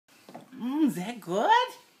Is that good?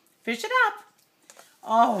 Fish it up.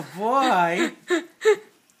 Oh, boy.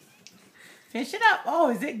 Fish it up. Oh,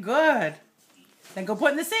 is it good? Then go put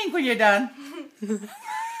it in the sink when you're done. Is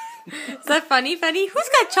that funny, Pennie? Who's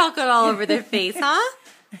got chocolate all over their face, huh?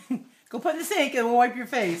 Go put it in the sink and we'll wipe your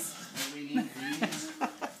face.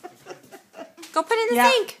 Go put it in the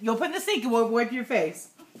sink. Go put it in the sink and we'll wipe your face.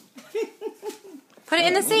 Put it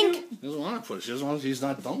in the sink. She doesn't want to put it. She doesn't want. He's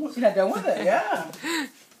not done with it. She's not done with it, yeah.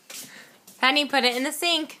 Pennie, put it in the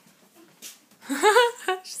sink. She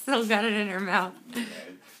still got it in her mouth. Okay.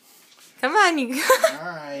 Come on, you.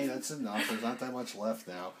 Alright, that's enough. There's not that much left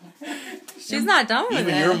now. She's not done with it.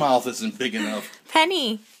 Even your mouth isn't big enough.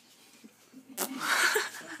 Pennie.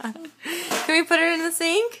 Can we put it in the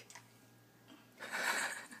sink?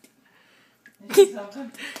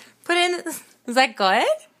 Put it in. Is that good?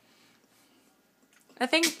 I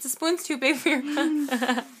think the spoon's too big for your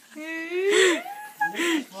mouth. You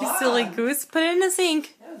silly goose. Put it in the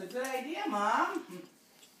sink. That was a good idea, Mom.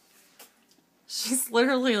 She's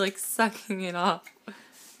literally like sucking it off.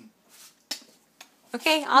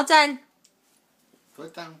 Okay, all done. Put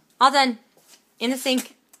it down. All done. In the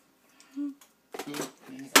sink. I'll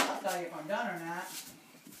tell you if I'm done or not.